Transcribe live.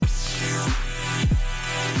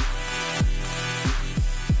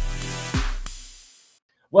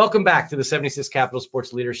Welcome back to the 76 Capital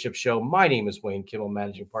Sports Leadership Show. My name is Wayne Kimmel,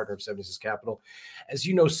 managing partner of 76 Capital. As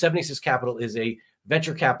you know, 76 Capital is a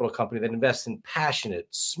venture capital company that invests in passionate,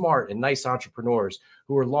 smart, and nice entrepreneurs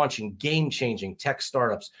who are launching game-changing tech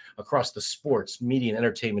startups across the sports, media, and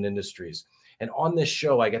entertainment industries. And on this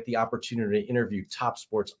show, I get the opportunity to interview top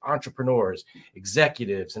sports entrepreneurs,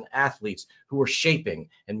 executives, and athletes who are shaping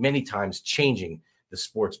and many times changing the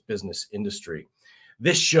sports business industry.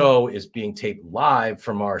 This show is being taped live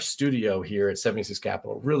from our studio here at 76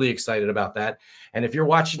 Capital. Really excited about that. And if you're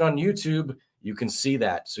watching on YouTube, you can see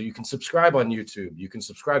that. So you can subscribe on YouTube. You can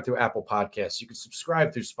subscribe through Apple Podcasts. You can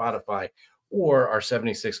subscribe through Spotify or our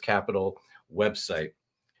 76 Capital website.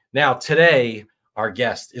 Now, today, our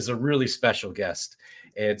guest is a really special guest.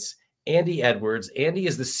 It's Andy Edwards. Andy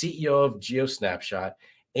is the CEO of GeoSnapShot.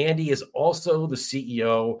 Andy is also the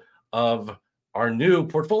CEO of our new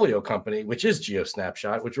portfolio company, which is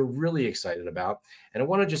GeoSnapShot, which we're really excited about. And I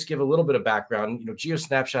want to just give a little bit of background. You know,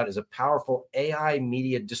 GeoSnapShot is a powerful AI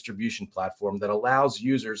media distribution platform that allows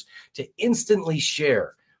users to instantly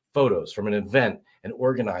share photos from an event and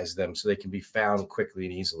organize them so they can be found quickly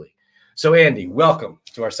and easily. So, Andy, welcome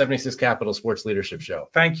to our 76 Capital Sports Leadership Show.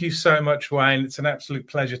 Thank you so much, Wayne. It's an absolute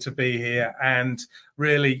pleasure to be here. And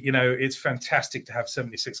really, you know, it's fantastic to have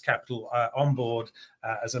 76 Capital on board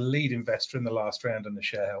as a lead investor in the last round and a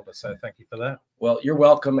shareholder. So thank you for that. Well, you're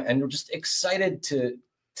welcome. And we're just excited to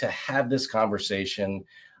have this conversation.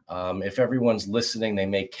 If everyone's listening, they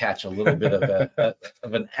may catch a little bit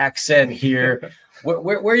of an accent here.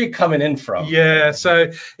 Where are you coming in from? Yeah,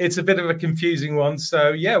 so it's a bit of a confusing one. So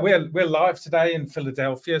yeah, we're live today in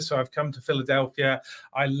Philadelphia. So I've come to Philadelphia.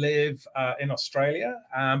 I live in Australia,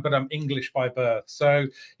 but I'm English by birth. So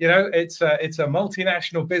you know, it's a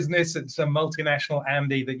multinational business. It's a multinational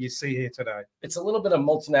Andy that you see here today. It's a little bit of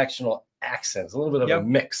multinational accents, a little bit of a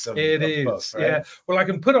mix of both, right? Yeah. Well, I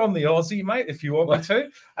can put on the Aussie, mate, if you want me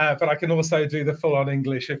to, but I can also do the full-on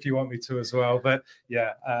English if you want me to as well. But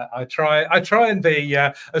yeah, I try and be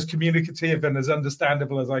as communicative and as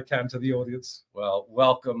understandable as I can to the audience. Well,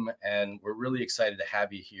 welcome, and we're really excited to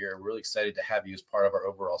have you here. We're really excited to have you as part of our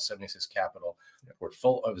overall 76 Capital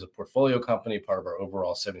portfolio. It was a portfolio company, part of our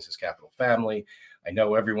overall 76 Capital family. I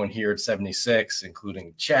know everyone here at 76,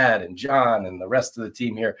 including Chad and John and the rest of the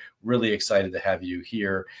team here, really excited to have you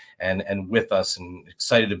here and with us, and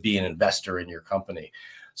excited to be an investor in your company.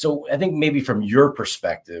 So I think maybe from your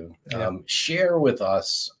perspective, share with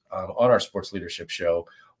us on our Sports Leadership Show,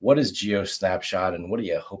 what is GeoSnapShot and what do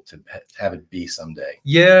you hope to have it be someday?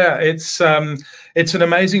 Yeah, it's an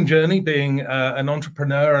amazing journey being an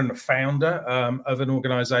entrepreneur and a founder of an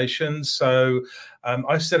organization. So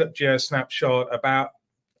I set up GeoSnapShot about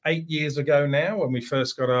 8 years ago now, when we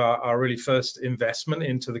first got our really first investment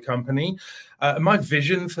into the company. My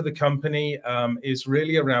vision for the company is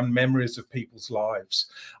really around memories of people's lives.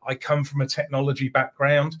 I come from a technology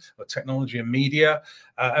background, or technology and media,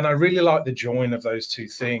 and I really like the join of those two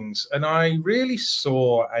things. And I really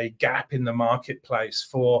saw a gap in the marketplace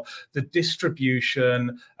for the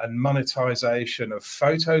distribution and monetization of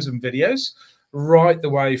photos and videos, right the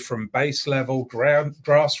way from base level,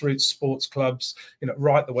 grassroots sports clubs, you know,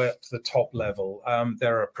 right the way up to the top level.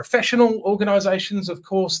 There are professional organizations, of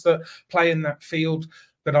course, that play in that field,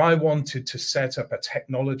 but I wanted to set up a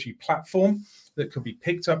technology platform that could be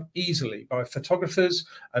picked up easily by photographers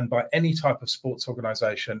and by any type of sports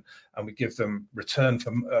organization. And we give them return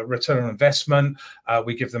on investment.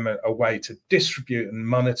 We give them a way to distribute and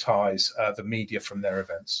monetize the media from their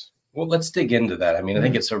events. Well, let's dig into that. I mean, I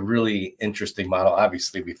think it's a really interesting model.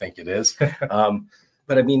 Obviously, we think it is.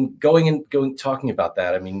 But I mean, talking about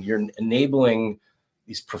that, I mean, you're enabling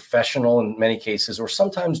these professional, in many cases, or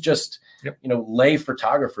sometimes just, you know, lay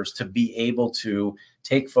photographers to be able to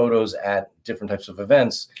take photos at different types of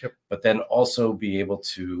events, but then also be able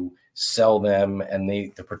to sell them, and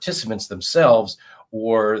the participants themselves,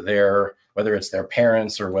 or whether it's their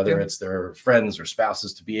parents or whether it's their friends or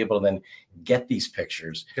spouses, to be able to then get these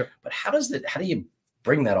pictures. But how do you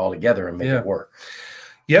bring that all together and make it work?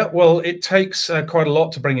 Yeah, well, it takes quite a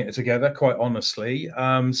lot to bring it together, quite honestly.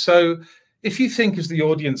 So if you think, as the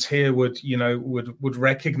audience here would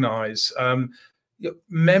recognize,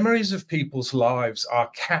 memories of people's lives are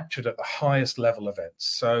captured at the highest level events.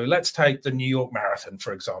 So let's take the New York Marathon,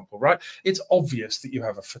 for example, right? It's obvious that you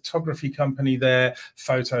have a photography company there,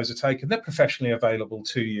 photos are taken, they're professionally available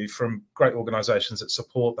to you from great organizations that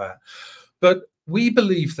support that. But we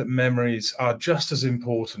believe that memories are just as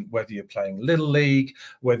important, whether you're playing Little League,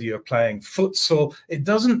 whether you're playing futsal, it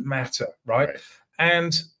doesn't matter, right?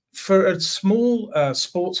 And for small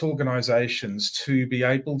sports organizations to be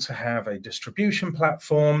able to have a distribution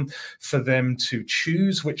platform, for them to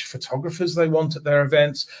choose which photographers they want at their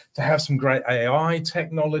events, to have some great AI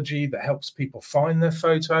technology that helps people find their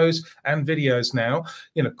photos and videos now,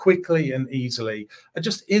 quickly and easily, it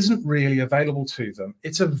just isn't really available to them.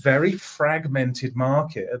 It's a very fragmented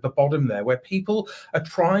market at the bottom there, where people are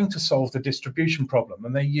trying to solve the distribution problem,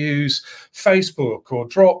 and they use Facebook or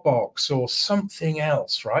Dropbox or something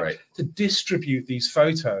else, right? To distribute these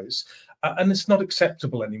photos, and it's not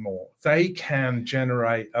acceptable anymore. They can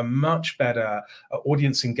generate a much better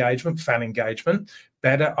audience engagement, fan engagement,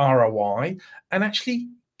 better ROI, and actually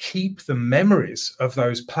keep the memories of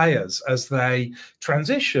those players as they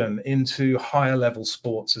transition into higher level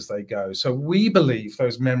sports as they go. So we believe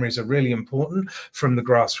those memories are really important from the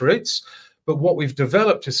grassroots, but what we've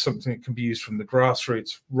developed is something that can be used from the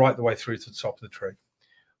grassroots right the way through to the top of the tree.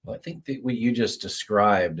 Well, I think that what you just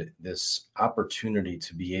described, this opportunity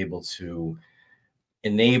to be able to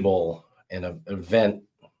enable an event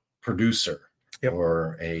producer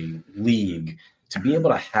or a league to be able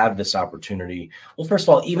to have this opportunity. Well, first of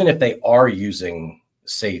all, even if they are using,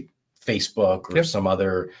 say, Facebook or some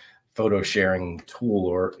other photo sharing tool,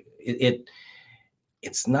 or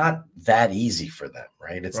it's not that easy for them,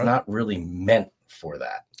 right? It's not really meant for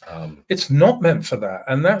that. It's not meant for that.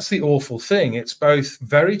 And that's the awful thing. It's both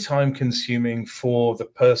very time consuming for the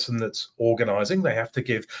person that's organizing. They have to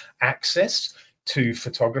give access to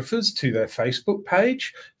photographers to their Facebook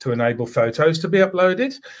page to enable photos to be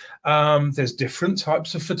uploaded. There's different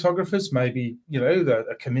types of photographers. Maybe,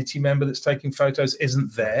 a committee member that's taking photos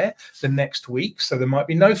isn't there the next week, so there might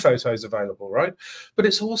be no photos available, right? But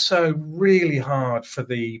it's also really hard for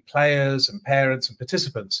the players and parents and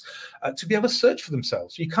participants to be able to search for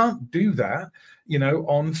themselves. You can't do that,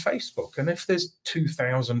 on Facebook. And if there's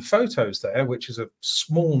 2,000 photos there, which is a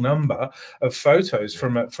small number of photos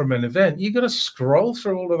from an event, you've got to scroll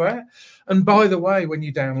through all of that. And by the way, when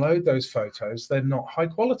you download those photos, they're not high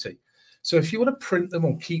quality. So if you want to print them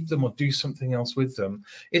or keep them or do something else with them,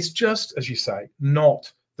 it's just, as you say,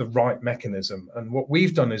 not the right mechanism. And what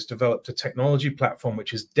we've done is developed a technology platform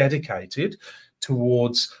which is dedicated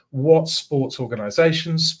towards what sports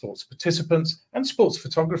organizations, sports participants, and sports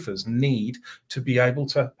photographers need to be able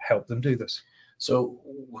to help them do this. So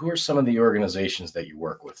who are some of the organizations that you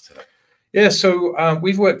work with today? Yeah, so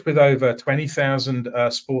we've worked with over 20,000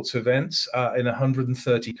 sports events in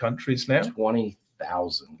 130 countries now.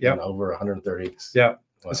 20,000 in over 130. Yeah,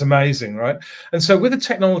 wow. It's amazing, right? And so with a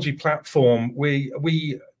technology platform, we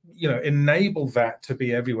enable that to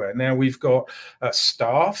be everywhere. Now we've got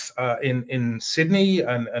staff in Sydney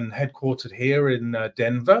and headquartered here in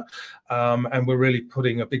Denver, and we're really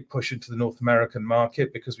putting a big push into the North American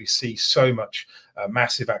market because we see so much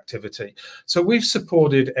massive activity. So we've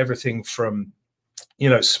supported everything from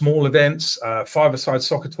small events, five-a-side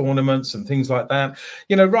soccer tournaments and things like that,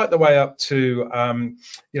 right the way up to,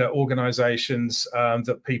 organizations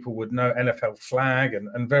that people would know, NFL Flag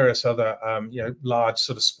and various other, large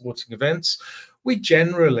sort of sporting events. We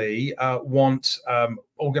generally want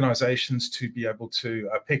organizations to be able to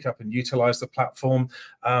pick up and utilize the platform,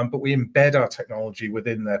 but we embed our technology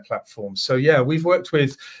within their platform. So yeah, we've worked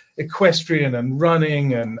with equestrian and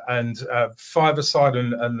running and five-a-side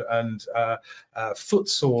and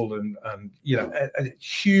futsal and a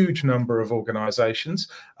huge number of organizations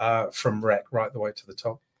from rec right the way to the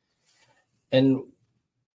top. And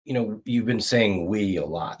you've been saying we a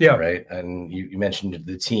lot, right? And you mentioned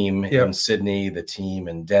the team in Sydney, the team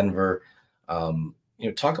in Denver.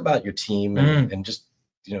 Talk about your team and just,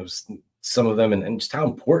 some of them and just how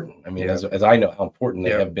important. I mean, as I know how important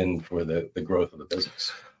they have been for the growth of the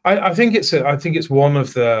business. I think it's one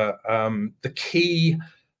of the key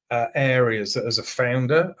areas that as a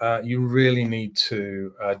founder you really need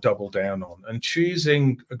to double down on. And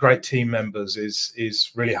choosing great team members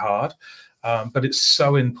is really hard. But it's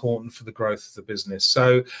so important for the growth of the business.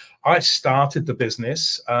 So I started the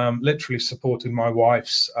business literally supporting my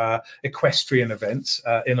wife's equestrian events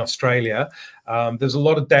in Australia. There's a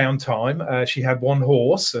lot of downtime. She had one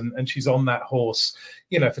horse and she's on that horse,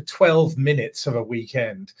 for 12 minutes of a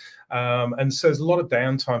weekend. And so there's a lot of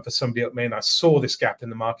downtime for somebody like me. And I saw this gap in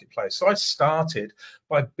the marketplace. So I started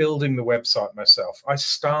by building the website myself. I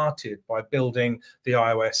started by building the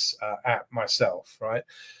iOS app myself, right?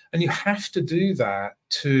 And you have to do that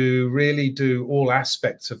to really do all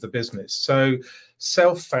aspects of the business. So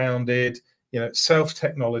self-founded,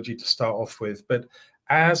 self-technology to start off with. But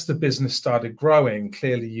as the business started growing,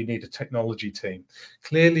 clearly you need a technology team.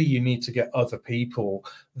 Clearly you need to get other people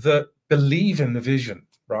that believe in the vision,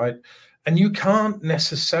 right? And you can't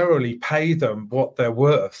necessarily pay them what they're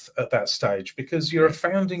worth at that stage because you're a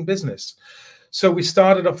founding business. So we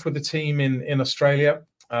started off with a team in Australia.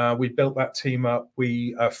 We built that team up.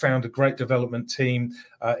 We found a great development team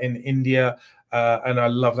in India. And I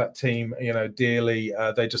love that team, dearly.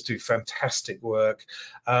 They just do fantastic work.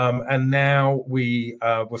 And now we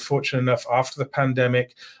were fortunate enough after the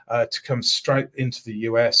pandemic to come straight into the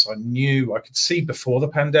US. I could see before the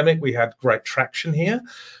pandemic we had great traction here,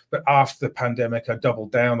 but after the pandemic, I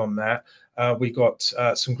doubled down on that. We got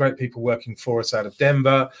some great people working for us out of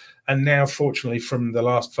Denver. And now, fortunately, from the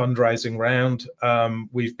last fundraising round,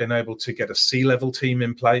 we've been able to get a C-level team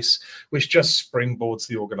in place, which just springboards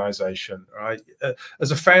the organization. Right,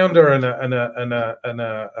 as a founder and a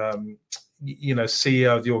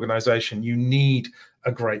CEO of the organization, you need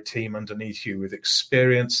a great team underneath you with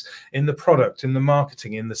experience in the product, in the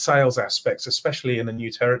marketing, in the sales aspects, especially in a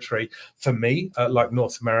new territory for me, like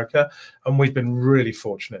North America. And we've been really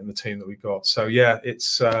fortunate in the team that we've got. So yeah,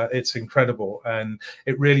 it's incredible, and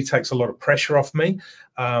it really takes a lot of pressure off me.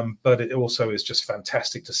 But it also is just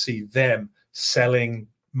fantastic to see them selling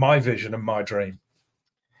my vision and my dream.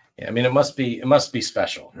 Yeah, I mean, it must be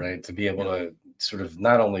special, right? To be able to sort of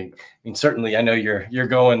not only, certainly I know you're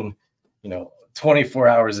going, 24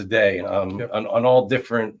 hours a day on all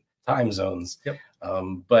different time zones. Yep.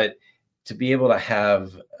 But to be able to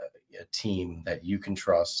have a team that you can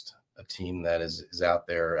trust, a team that is out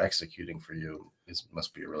there executing for you,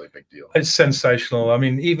 must be a really big deal. It's sensational. I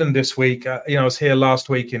mean, even this week, I was here last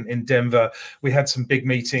week in Denver. We had some big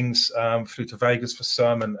meetings, flew to Vegas for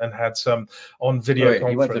some and had some on video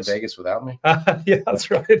conference. You went to Vegas without me? Yeah,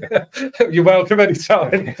 that's right. You're welcome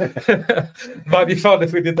anytime. Might be fun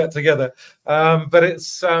if we did that together. But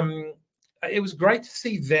it was great to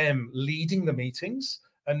see them leading the meetings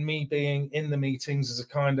and me being in the meetings as a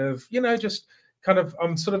kind of,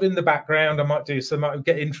 I'm sort of in the background. I might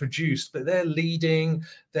get introduced, but they're leading,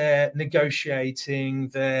 they're negotiating,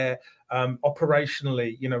 they're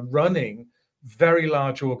operationally, running very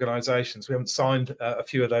large organizations. We haven't signed a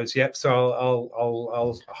few of those yet, so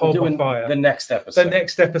I'll hold my fire. The next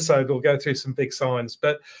episode we'll go through some big signs.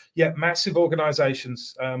 But yeah, massive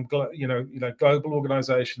organizations, global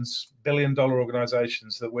organizations, billion-dollar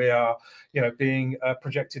organizations that we are, being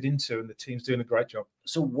projected into, and the team's doing a great job.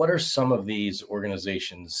 So what are some of these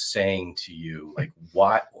organizations saying to you? Like,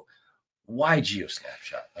 why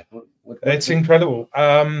GeoSnapShot? Like, it's incredible.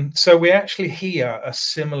 So we actually hear a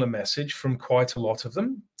similar message from quite a lot of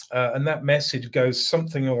them. And that message goes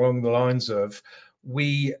something along the lines of,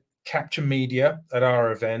 we capture media at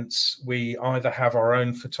our events. We either have our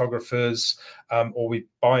own photographers or we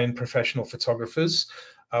buy in professional photographers.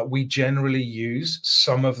 We generally use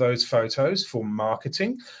some of those photos for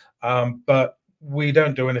marketing, but we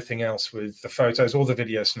don't do anything else with the photos or the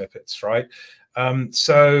video snippets, right?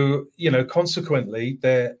 So, consequently,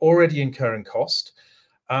 they're already incurring cost,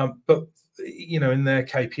 but, in their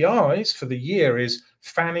KPIs for the year is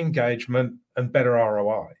fan engagement and better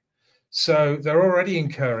ROI. So they're already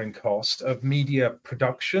incurring cost of media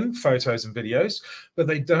production, photos and videos, but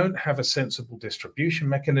they don't have a sensible distribution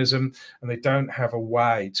mechanism, and they don't have a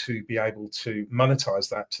way to be able to monetize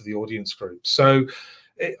that to the audience group. So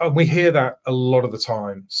we hear that a lot of the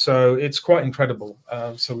time. So it's quite incredible.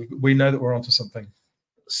 So we know that we're onto something.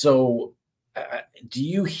 So do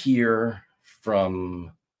you hear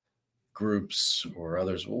from groups or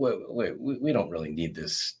others, wait, we don't really need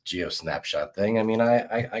this GeoSnapShot thing? I mean,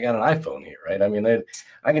 I got an iPhone here, right? I mean,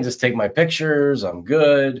 I can just take my pictures, I'm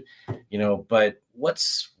good, but what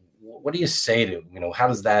do you say to, how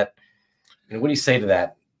does that, what do you say to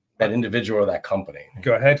that individual or that company?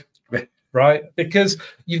 Go ahead. Right, because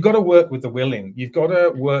you've got to work with the willing. You've got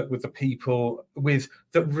to work with the people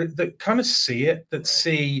that kind of see it, that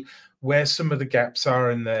see where some of the gaps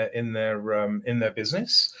are in their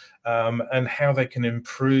business, and how they can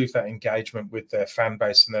improve that engagement with their fan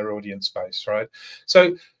base and their audience base. Right,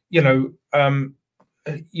 so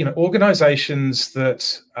organizations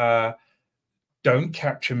that don't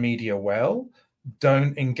capture media well,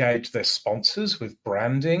 don't engage their sponsors with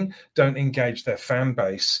branding, don't engage their fan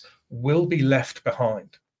base, will be left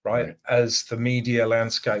behind, right? As the media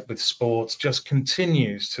landscape with sports just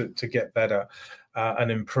continues to get better and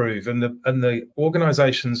improve. And the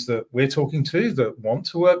organizations that we're talking to that want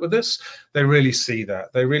to work with us, they really see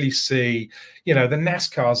that. They really see, the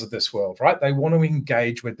NASCARs of this world, right? They want to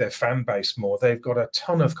engage with their fan base more. They've got a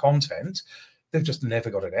ton of content. They've just never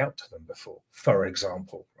got it out to them before, for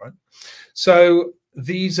example, right? So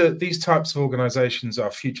these types of organizations are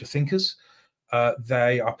future thinkers.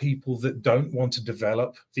 They are people that don't want to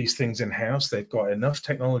develop these things in-house. They've got enough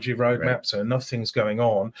technology roadmaps and enough things going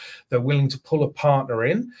on. They're willing to pull a partner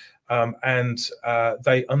in, and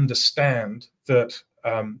they understand that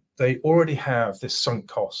they already have this sunk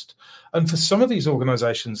cost. And for some of these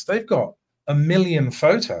organizations, they've got 1 million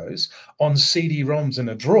photos on CD-ROMs in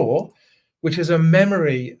a drawer, which is a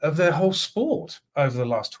memory of their whole sport over the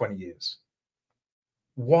last 20 years.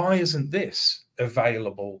 Why isn't this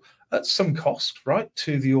available at some cost, right,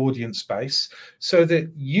 to the audience base, so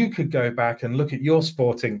that you could go back and look at your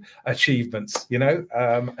sporting achievements, you know,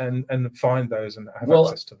 and find those and have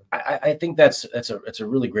access to them? I think that's a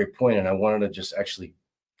really great point, and I wanted to just actually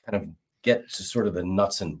kind of get to sort of the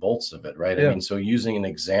nuts and bolts of it, right? I mean, so using an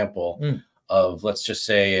example of, let's just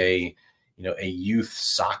say, a youth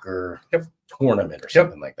soccer tournament or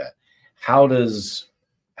something like that. How does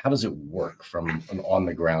it work from an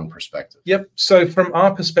on-the-ground perspective? So from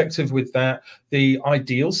our perspective with that, the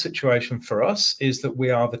ideal situation for us is that we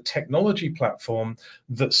are the technology platform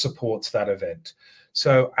that supports that event.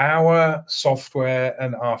 So our software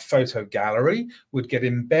and our photo gallery would get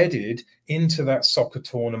embedded into that soccer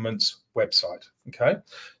tournament's website. Okay,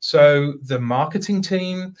 so the marketing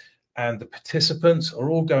team and the participants are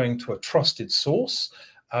all going to a trusted source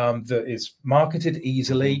that is marketed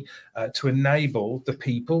easily to enable the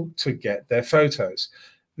people to get their photos.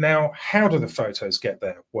 Now, how do the photos get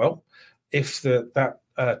there? Well, if that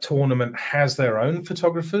tournament has their own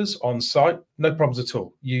photographers on site, no problems at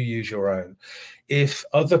all. You use your own. If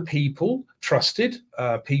other people, trusted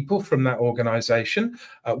people from that organization,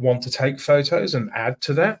 want to take photos and add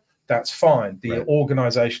to that, that's fine. The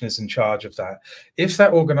organization is in charge of that. If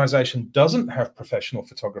that organization doesn't have professional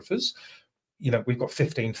photographers, we've got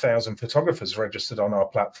 15,000 photographers registered on our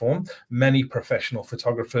platform, many professional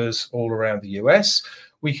photographers all around the US.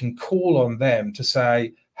 We can call on them to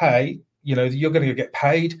say, hey, you're going to get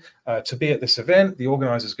paid to be at this event. The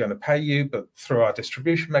organizer is going to pay you, but through our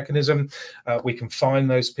distribution mechanism, we can find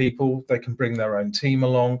those people. They can bring their own team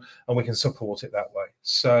along, and we can support it that way.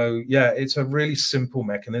 So, yeah, it's a really simple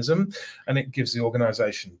mechanism, and it gives the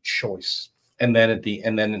organization choice. And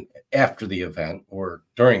then after the event or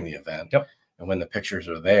during the event, and when the pictures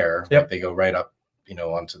are there, they go right up,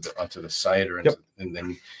 onto the site, or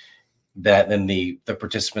and then the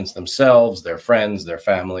participants themselves, their friends, their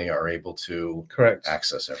family are able to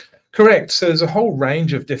access everything. Correct. So there's a whole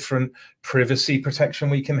range of different privacy protection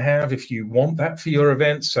we can have if you want that for your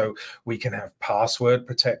event. So we can have password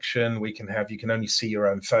protection. You can only see your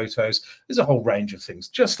own photos. There's a whole range of things,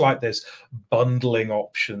 just like there's bundling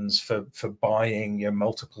options for buying your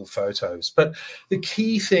multiple photos. But the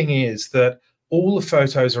key thing is that all the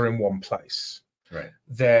photos are in one place. Right.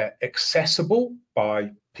 They're accessible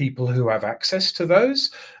by people who have access to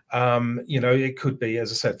those. It could be,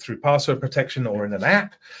 as I said, through password protection or in an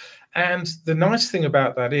app. And the nice thing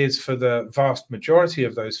about that is, for the vast majority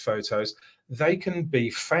of those photos, they can be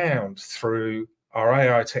found through our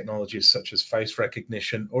AI technologies such as face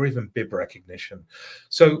recognition or even bib recognition.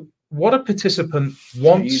 So what a participant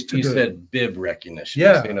wants to do. You said bib recognition.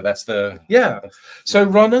 Yeah. So, that's the... Yeah. So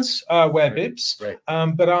runners wear bibs, right.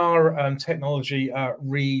 But our technology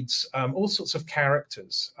reads all sorts of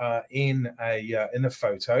characters in a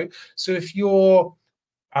photo. So if you're,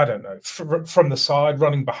 I don't know, from the side,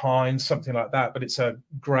 running behind, something like that, but it's a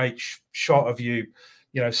great shot of you,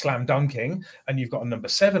 slam dunking, and you've got a number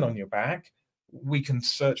 7 on your back, we can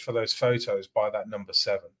search for those photos by that number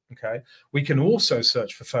 7. Okay. We can also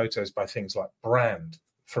search for photos by things like brand,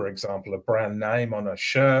 for example, a brand name on a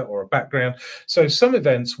shirt or a background. So some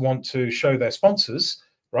events want to show their sponsors,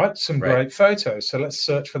 right? Some great photos. So let's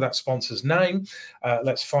search for that sponsor's name.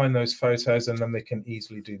 Let's find those photos, and then they can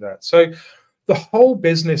easily do that. So the whole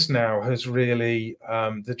business now has really,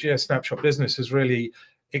 the GeoSnapShot business has really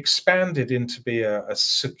expanded into be a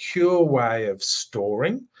secure way of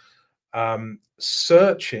storing,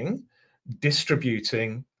 searching,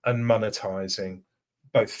 distributing, and monetizing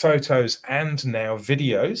both photos and now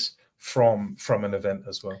videos from an event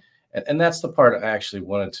as well. And that's the part I actually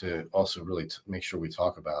wanted to also really make sure we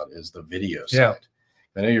talk about, is the video side.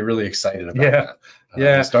 I know you're really excited about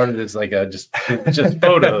that. It started as like just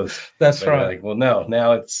photos. That's right. Like, well, no,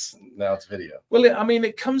 now it's video. Well,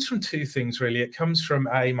 it comes from two things really. It comes from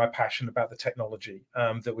my passion about the technology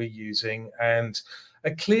that we're using, and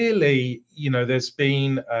clearly, there's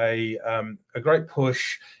been a great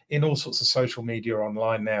push in all sorts of social media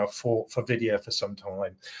online now for video for some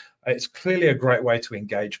time. It's clearly a great way to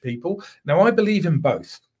engage people. Now, I believe in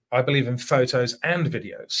both. I believe in photos and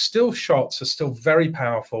videos. Still shots are still very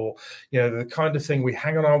powerful. You know, the kind of thing we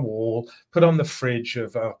hang on our wall, put on the fridge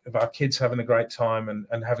of our kids having a great time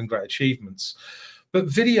and having great achievements. But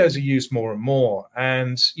videos are used more and more.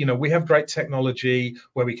 And, you know, we have great technology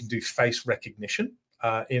where we can do face recognition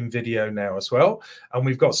in video now as well. And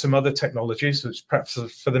we've got some other technologies, which perhaps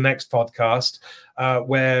for the next podcast,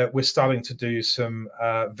 where we're starting to do some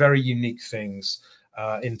very unique things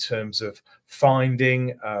in terms of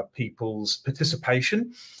finding people's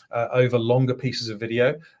participation over longer pieces of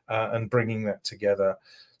video and bringing that together.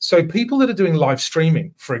 So people that are doing live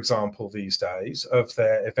streaming, for example, these days of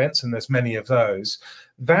their events, and there's many of those,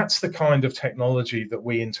 that's the kind of technology that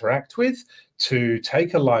we interact with to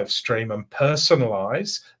take a live stream and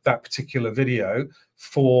personalize that particular video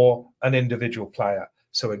for an individual player.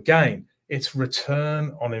 So again, it's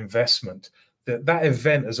return on investment. That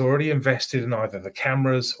event has already invested in either the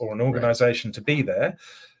cameras or an organization to be there.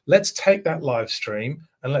 Let's take that live stream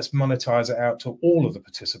and let's monetize it out to all of the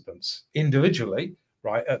participants individually,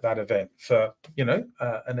 right, at that event for, you know,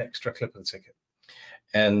 an extra clip of the ticket.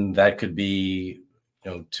 And that could be,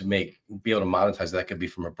 you know, be able to monetize that could be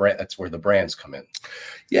from a brand. That's where the brands come in.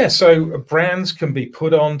 Yeah, so brands can be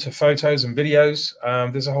put on to photos and videos.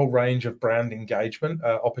 There's a whole range of brand engagement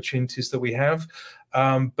opportunities that we have.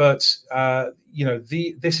 But you know,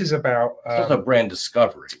 this is about it's also brand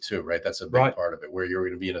discovery too, right? That's a big part of it, where you're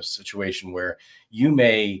going to be in a situation where you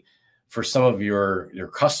may, for some of your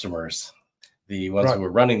customers, the ones who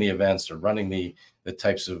are running the events or running the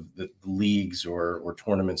types of the leagues or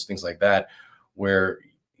tournaments, things like that, where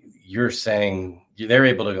you're saying they're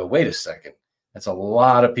able to go, wait a second, that's a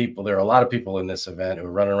lot of people. There are a lot of people in this event who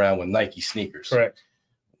are running around with Nike sneakers. Correct.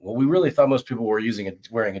 Well, we really thought most people were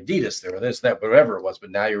wearing Adidas there, or this, that, whatever it was.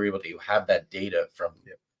 But now you're able to have that data from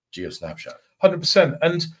GeoSnapShot. 100%.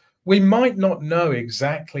 And we might not know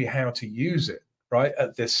exactly how to use it, right,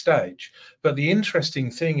 at this stage. But the interesting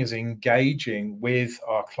thing is engaging with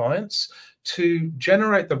our clients to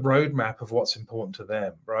generate the roadmap of what's important to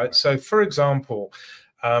them, right? So, for example,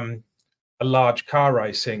 a large car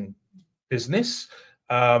racing business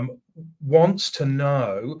wants to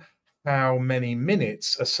know how many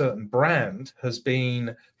minutes a certain brand has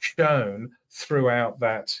been shown throughout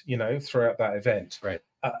that, you know, throughout that event. Right.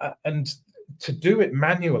 And to do it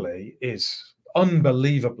manually is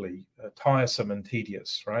unbelievably tiresome and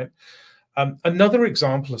tedious, right? Another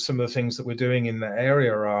example of some of the things that we're doing in that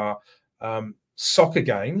area are soccer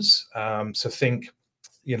games. So think,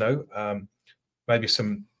 you know, maybe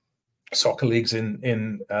some soccer leagues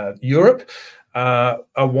in Europe are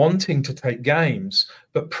wanting to take games,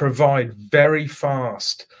 but provide very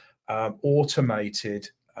fast, automated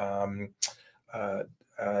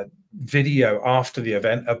video after the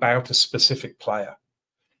event about a specific player,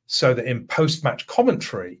 so that in post-match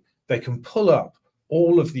commentary, they can pull up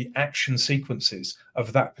all of the action sequences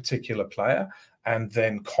of that particular player and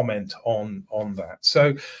then comment on that.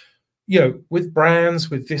 So, you know, with brands,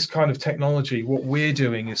 with this kind of technology, what we're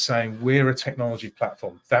doing is saying we're a technology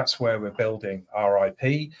platform. That's where we're building our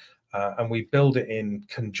IP, and we build it in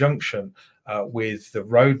conjunction with the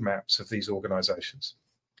roadmaps of these organizations.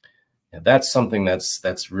 Yeah, that's something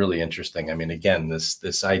that's really interesting. I mean, again,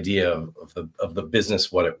 this idea of the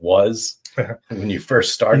business, what it was when you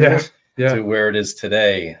first started to where it is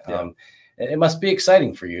today. It must be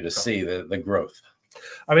exciting for you to see the growth.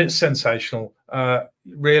 I mean, it's sensational.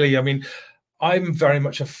 Really, I mean, I'm very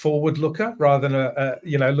much a forward looker rather than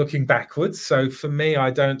you know, looking backwards. So for me, I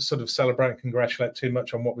don't sort of celebrate and congratulate too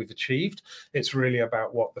much on what we've achieved. It's really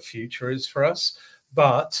about what the future is for us.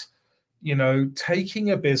 But, you know,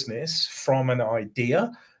 taking a business from an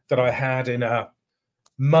idea that I had in a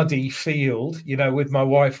muddy field, you know, with my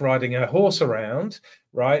wife riding a horse around,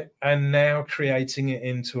 right, and now creating it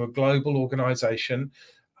into a global organization.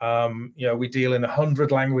 You know, we deal in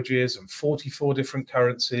 100 languages and 44 different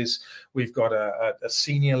currencies. We've got a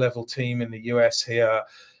senior level team in the US here.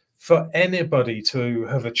 For anybody to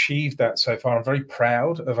have achieved that so far, I'm very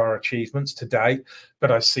proud of our achievements to date,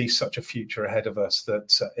 but I see such a future ahead of us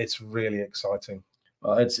that it's really exciting.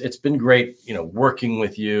 Well, it's been great, you know, working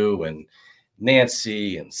with you and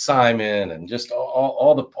Nancy and Simon and just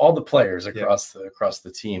all the players across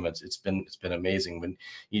the team. It's been amazing. When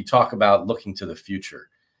you talk about looking to the future,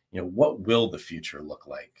 you know, what will the future look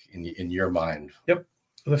like in your mind? Yep.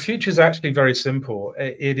 The future is actually very simple.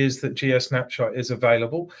 It is that GeoSnapShot is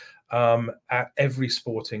available at every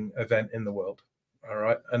sporting event in the world. All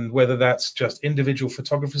right. And whether that's just individual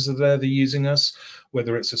photographers that are there, they're using us,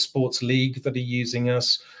 whether it's a sports league that are using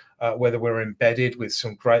us, whether we're embedded with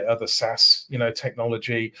some great other SaaS,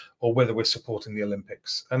 technology, or whether we're supporting the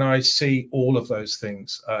Olympics. And I see all of those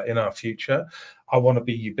things in our future. I want to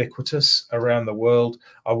be ubiquitous around the world.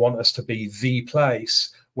 I want us to be the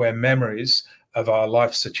place where memories of our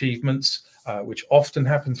life's achievements, which often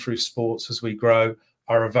happen through sports as we grow,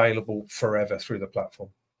 are available forever through the platform.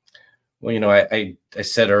 Well, I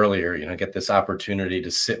said earlier, I get this opportunity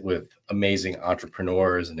to sit with amazing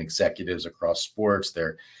entrepreneurs and executives across sports.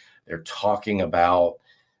 They're talking about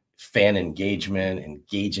fan engagement,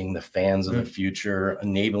 engaging the fans of the future,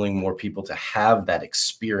 enabling more people to have that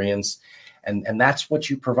experience. And that's what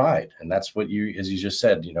you provide. And that's what you, as you just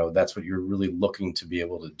said, that's what you're really looking to be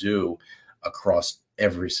able to do across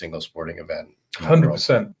every single sporting event.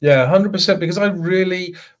 100%. Yeah, 100%. Because I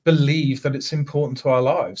really believe that it's important to our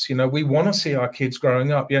lives. We want to see our kids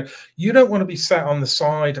growing up. Yeah, you don't want to be sat on the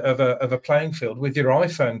side of a playing field with your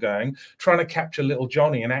iPhone going, trying to capture little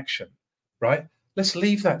Johnny in action, right? Let's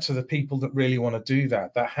leave that to the people that really want to do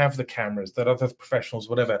that have the cameras, that other professionals,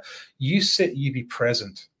 whatever. You sit, you be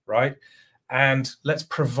present, right? And let's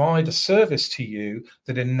provide a service to you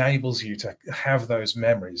that enables you to have those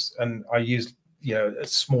memories. And I use, a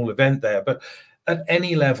small event there, but at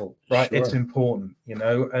any level, right? Sure. It's important,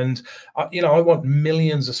 and, I want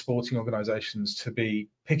millions of sporting organizations to be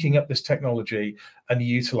picking up this technology and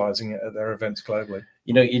utilizing it at their events globally.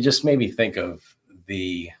 You just made me think of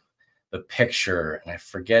the picture, and I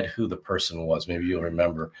forget who the person was. Maybe you'll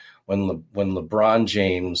remember when LeBron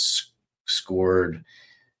James scored.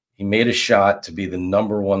 He made a shot to be the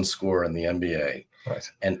 #1 scorer in the NBA.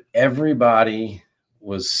 Right. And everybody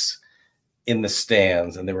was in the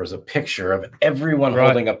stands, and there was a picture of everyone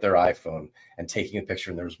holding up their iPhone and taking a picture.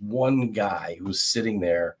 And there was one guy who was sitting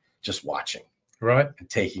there just watching, right, and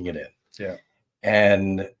taking it in. Yeah.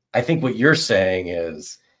 And I think what you're saying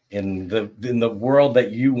is in the world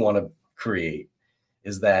that you want to create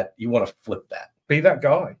is that you want to flip that. Be that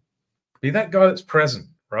guy that's present,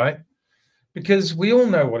 right? Because we all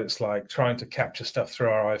know what it's like trying to capture stuff through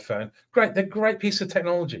our iPhone. Great, they're a great piece of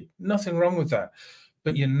technology. Nothing wrong with that.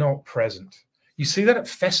 But you're not present. You see that at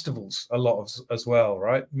festivals a lot as well,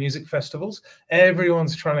 right? Music festivals.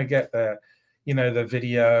 Everyone's trying to get their, the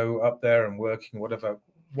video up there and working, whatever.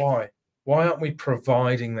 Why? Why aren't we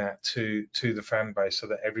providing that to the fan base so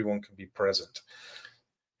that everyone can be present?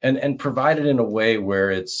 And provide it in a way where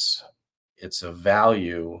it's a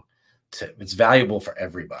value. It's valuable for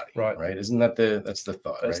everybody, right? Isn't that that's the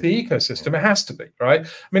thought? That's the ecosystem. It has to be, right?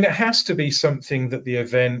 I mean, it has to be something that the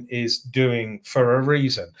event is doing for a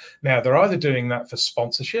reason. Now, they're either doing that for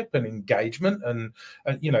sponsorship and engagement, and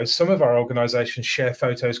some of our organizations share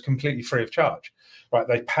photos completely free of charge, right?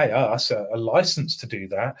 They pay us a license to do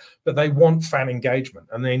that, but they want fan engagement,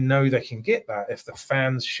 and they know they can get that if the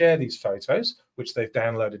fans share these photos, which they've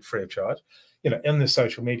downloaded free of charge, in the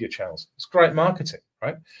social media channels. It's great marketing,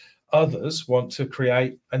 right? Others want to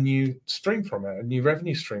create a new stream from it, a new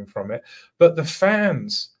revenue stream from it. But the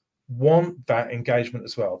fans want that engagement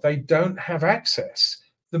as well. They don't have access,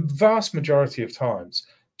 the vast majority of times,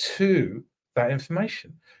 to that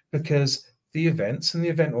information because the events and the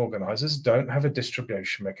event organizers don't have a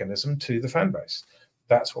distribution mechanism to the fan base.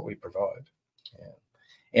 That's what we provide. Yeah.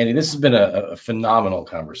 Andy, this has been a phenomenal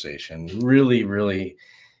conversation. Really, really,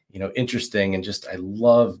 interesting. And just, I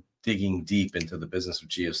love digging deep into the business of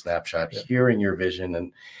GeoSnapShot, hearing your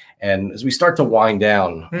vision. And as we start to wind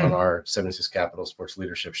down on our 76 Capital Sports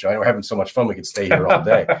Leadership Show, I know we're having so much fun, we could stay here all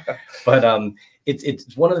day. But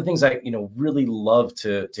it's one of the things I really love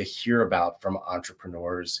to hear about from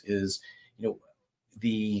entrepreneurs is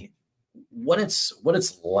what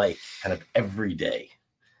it's like kind of every day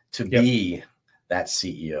to be that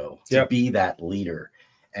CEO, to be that leader,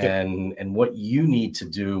 and what you need to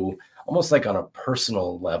do almost like on a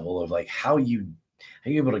personal level of like how you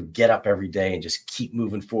able to get up every day and just keep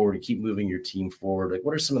moving forward and keep moving your team forward. Like,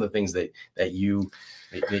 what are some of the things that you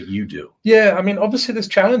do? Yeah, I mean, obviously there's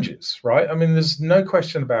challenges, right? I mean, there's no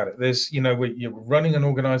question about it. There's, you're running an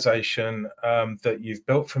organization that you've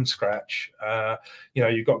built from scratch.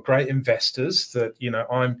 You've got great investors that,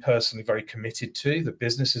 I'm personally very committed to. The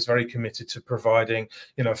business is very committed to providing,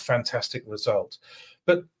 a fantastic result.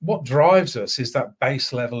 But what drives us is that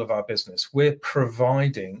base level of our business. We're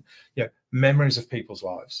providing, memories of people's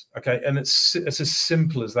lives. Okay. And it's as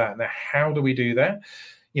simple as that. Now, how do we do that?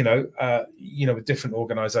 With different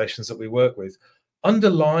organizations that we work with.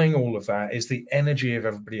 Underlying all of that is the energy of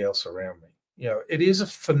everybody else around me. It is a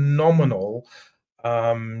phenomenal,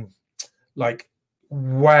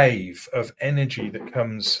 wave of energy that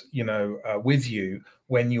comes, with you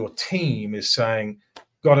when your team is saying,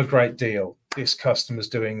 got a great deal. This customer's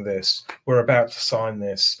doing this. We're about to sign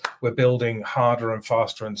this. We're building harder and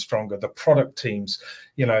faster and stronger. The product teams,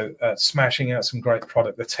 smashing out some great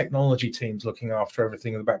product. The technology teams looking after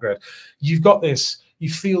everything in the background. You've got this. You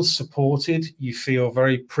feel supported. You feel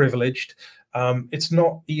very privileged. It's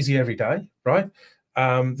not easy every day, right?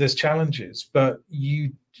 There's challenges, but your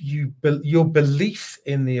belief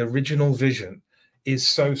in the original vision is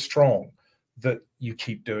so strong that you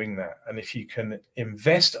keep doing that. And if you can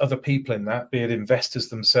invest other people in that, be it investors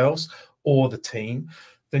themselves or the team,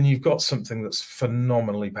 then you've got something that's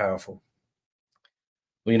phenomenally powerful.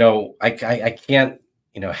 Well, I can't,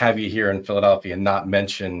 have you here in Philadelphia and not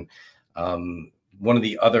mention one of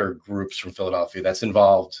the other groups from Philadelphia that's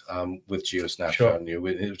involved with GeoSnapShot. Sure. And it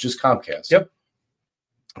was just Comcast. Yep.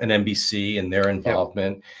 And NBC and their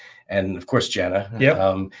involvement. Yep. And of course, Jenna.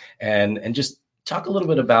 Yep. And just talk a little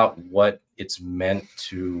bit about what it's meant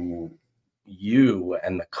to you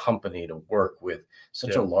and the company to work with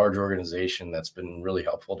such a large organization that's been really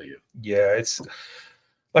helpful to you. Yeah, it's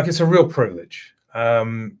a real privilege.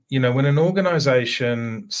 When an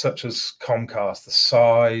organization such as Comcast, the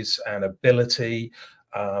size and ability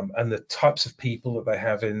and the types of people that they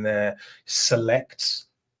have in there selects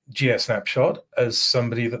GeoSnapShot as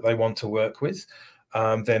somebody that they want to work with,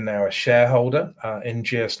 they're now a shareholder in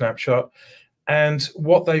GeoSnapShot. And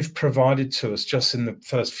what they've provided to us just in the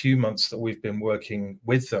first few months that we've been working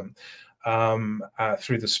with them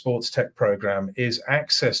through the sports tech program is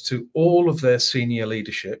access to all of their senior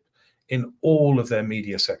leadership in all of their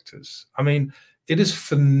media sectors. I mean, it is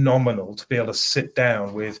phenomenal to be able to sit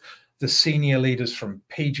down with the senior leaders from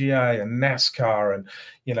PGA and NASCAR and,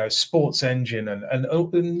 Sports Engine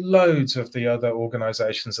and loads of the other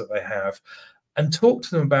organizations that they have and talk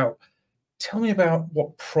to them about, tell me about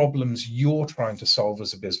what problems you're trying to solve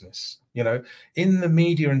as a business. In the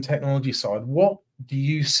media and technology side, what do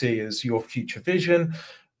you see as your future vision?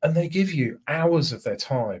 And they give you hours of their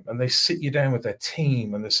time and they sit you down with their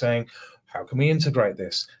team and they're saying, how can we integrate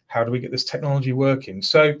this? How do we get this technology working?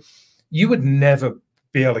 So you would never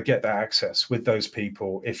be able to get that access with those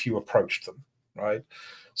people if you approached them, right?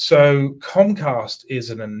 So Comcast is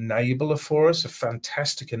an enabler for us, a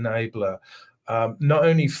fantastic enabler. Not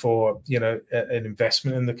only for an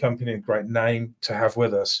investment in the company, a great name to have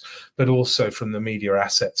with us, but also from the media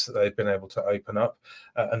assets that they've been able to open up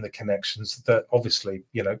and the connections that obviously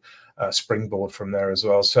springboard from there as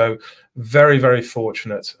well. So very, very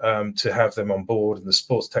fortunate to have them on board, and the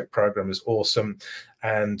sports tech program is awesome.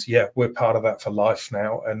 And we're part of that for life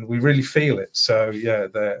now, and we really feel it. So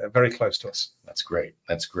they're very close to us. That's great.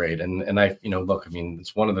 That's great. And I, look, I mean,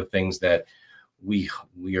 it's one of the things that we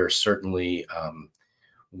are certainly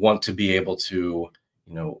want to be able to,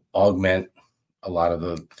 augment a lot of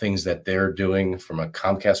the things that they're doing from a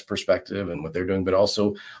Comcast perspective and what they're doing, but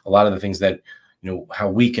also a lot of the things that, how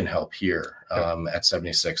we can help here at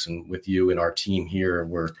 76 and with you and our team here.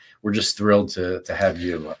 We're just thrilled to have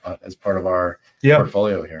you as part of our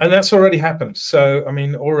portfolio here. And that's already happened. So, I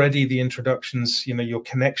mean, already the introductions, your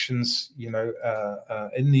connections, in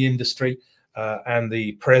the industry, and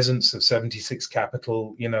the presence of 76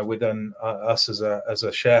 Capital, within us as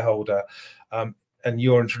a shareholder, and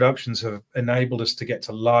your introductions have enabled us to get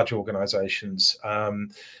to large organizations.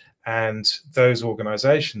 And those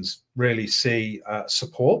organizations really see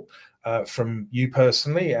support from you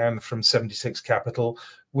personally and from 76 Capital,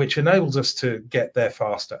 which enables us to get there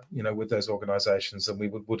faster, with those organizations than we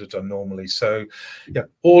would have done normally. So,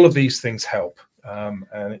 all of these things help,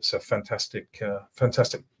 and it's a fantastic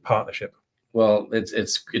partnership. Well,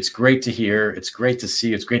 it's great to hear. It's great to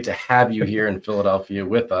see. It's great to have you here in Philadelphia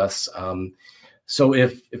with us. So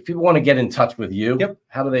if people want to get in touch with you,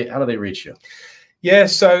 how do they reach you? Yeah,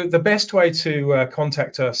 so the best way to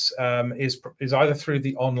contact us is either through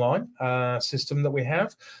the online system that we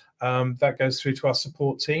have. That goes through to our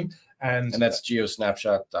support team. And that's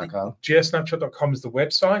geosnapshot.com. Geosnapshot.com is the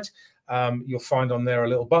website. You'll find on there a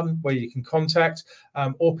little button where you can contact,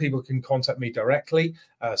 or people can contact me directly.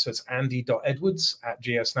 So it's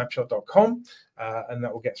andy.edwards@geosnapshot.com, and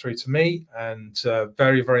that will get through to me. And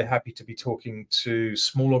very, very happy to be talking to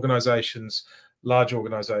small organizations, large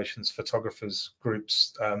organizations, photographers,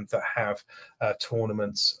 groups that have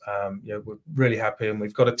tournaments. We're really happy, and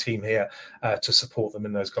we've got a team here to support them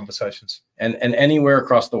in those conversations. And anywhere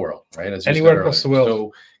across the world, right? Anywhere across the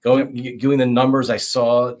world. So doing the numbers, I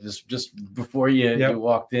saw just before you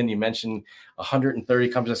walked in, you mentioned 130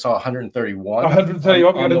 companies. I saw 131.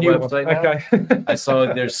 131 on the website now. Okay. I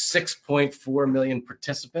saw there's 6.4 million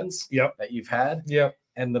participants that you've had. Yep.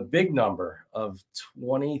 And the big number of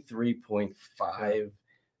 23.5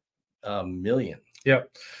 million Yeah.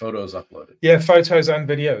 Photos uploaded. Yeah, photos and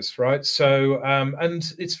videos, right? So,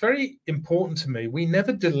 and it's very important to me. We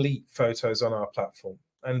never delete photos on our platform.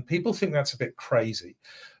 And people think that's a bit crazy,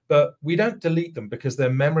 but we don't delete them because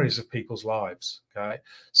they're memories of people's lives. Okay.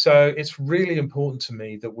 So it's really important to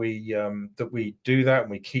me that we do that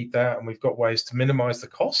and we keep that, and we've got ways to minimize the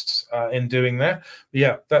costs in doing that. But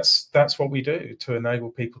yeah, that's what we do to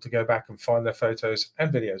enable people to go back and find their photos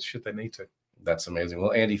and videos should they need to. That's amazing.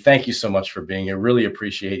 Well, Andy, thank you so much for being here. Really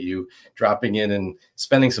appreciate you dropping in and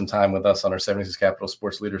spending some time with us on our 76 Capital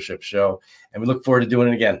Sports Leadership Show. And we look forward to doing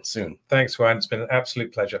it again soon. Thanks, Wayne. It's been an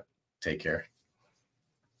absolute pleasure. Take care.